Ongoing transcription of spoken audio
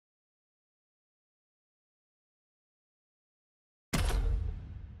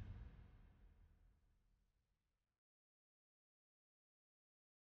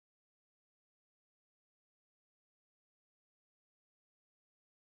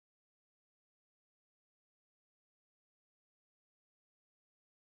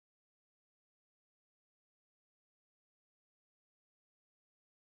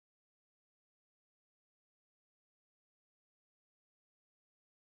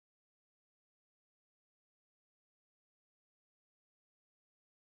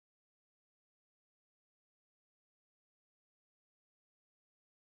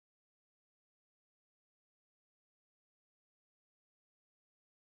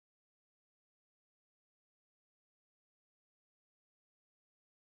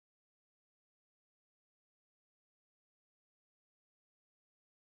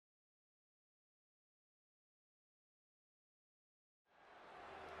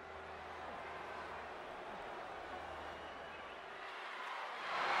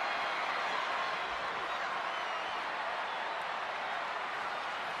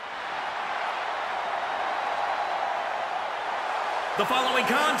The following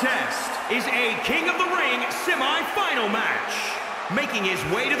contest is a King of the Ring semi-final match. Making his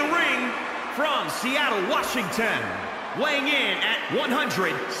way to the ring from Seattle, Washington, weighing in at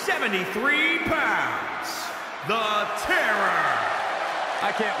 173 pounds, the Terror.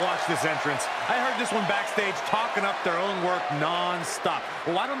 I can't watch this entrance. I heard this one backstage talking up their own work non-stop.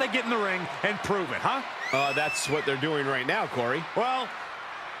 Well, why don't they get in the ring and prove it, huh? That's what they're doing right now, Corey. Well,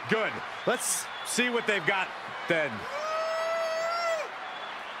 good. Let's see what they've got then.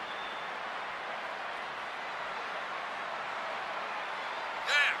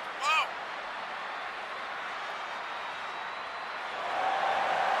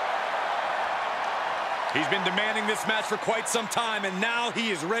 He's been demanding this match for quite some time, and now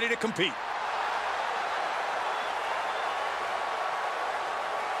he is ready to compete.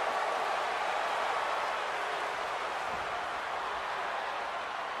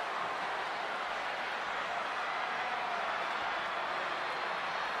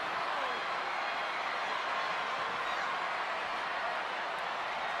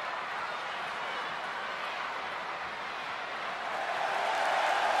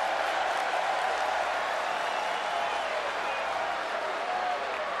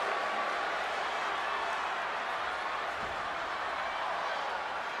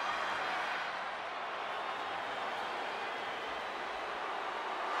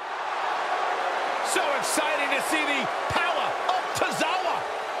 So exciting to see the power of Tozawa.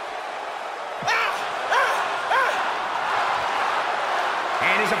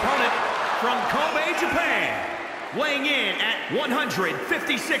 And his opponent from Kobe, Japan, weighing in at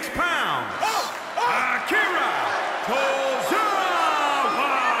 156 pounds, Akira Tozawa.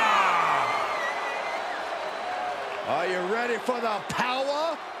 Are you ready for the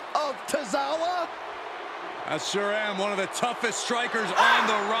power of Tozawa? I sure am. One of the toughest strikers on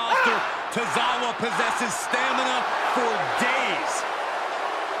the roster. Tozawa possesses stamina for days.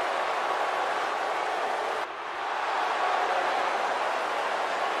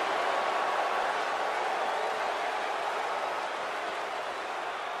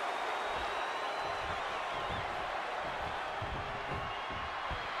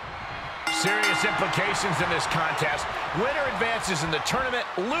 Serious implications in this contest. Winner advances in the tournament.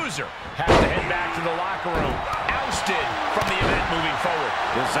 Loser has to head back to the locker room. Ousted from the event moving forward.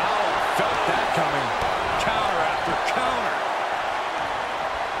 Tozawa felt that coming. Counter after counter.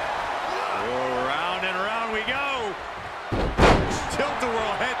 Oh, round and round we go.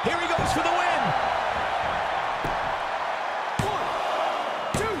 Tilt-a-whirl head. Here he goes for the win.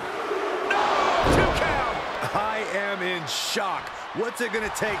 1, 2. No! 2 count. I am in shock. What's it going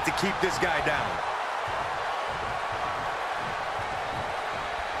to take to keep this guy down?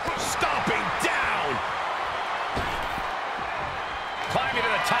 Stomping down. Climbing to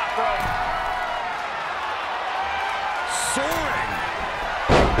the top rope. Soaring.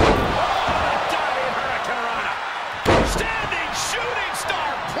 Darby Hurricanrana. Standing shooting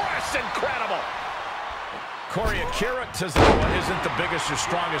star press. Incredible. Corey, Akira Tozawa isn't the biggest or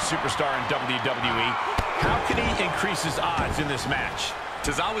strongest superstar in WWE. How can he increase his odds in this match?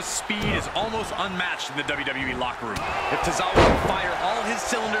 Tozawa's speed is almost unmatched in the WWE locker room. If Tozawa can fire all his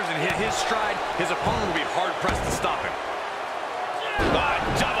cylinders and hit his stride, his opponent will be hard-pressed to stop him.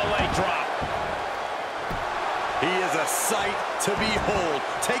 Double leg drop. He is a sight to behold.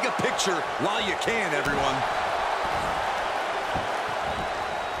 Take a picture while you can, everyone.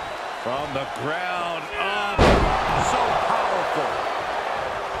 From the ground up. So powerful.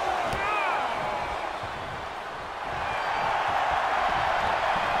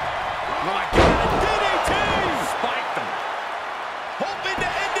 My God, DDT! Spiked him. Hoping to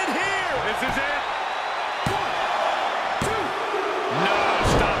end it here. This is it. 1, 2. No,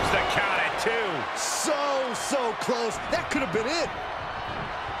 stops the count at 2. So close. That could have been it.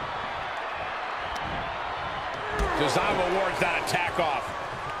 Tozawa wards that attack off.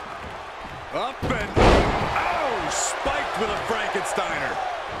 Up and... Oh! Spiked with a Frankensteiner.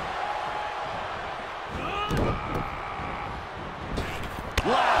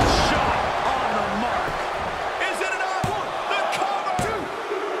 Last shot on the mark. Is it enough? 1, the cover.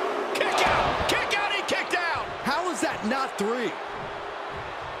 2. Kick out. Kick out. He kicked out. How is that not 3?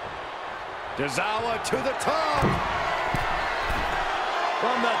 Tozawa to the top.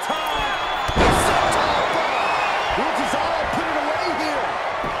 From the top. Will Tozawa put it away here?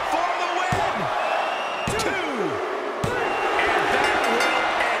 For the win. 2. And that will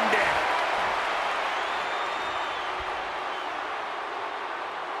end it.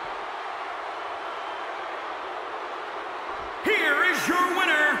 Here is your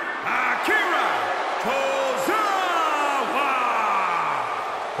winner, Akira Tozawa.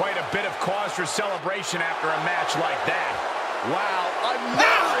 Quite a bit of cause for celebration after a match like that. Wow,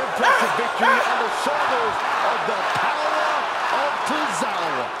 another impressive victory on the shoulders of the power of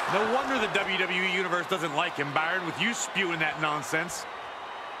Tozawa. No wonder the WWE Universe doesn't like him, Byron, with you spewing that nonsense.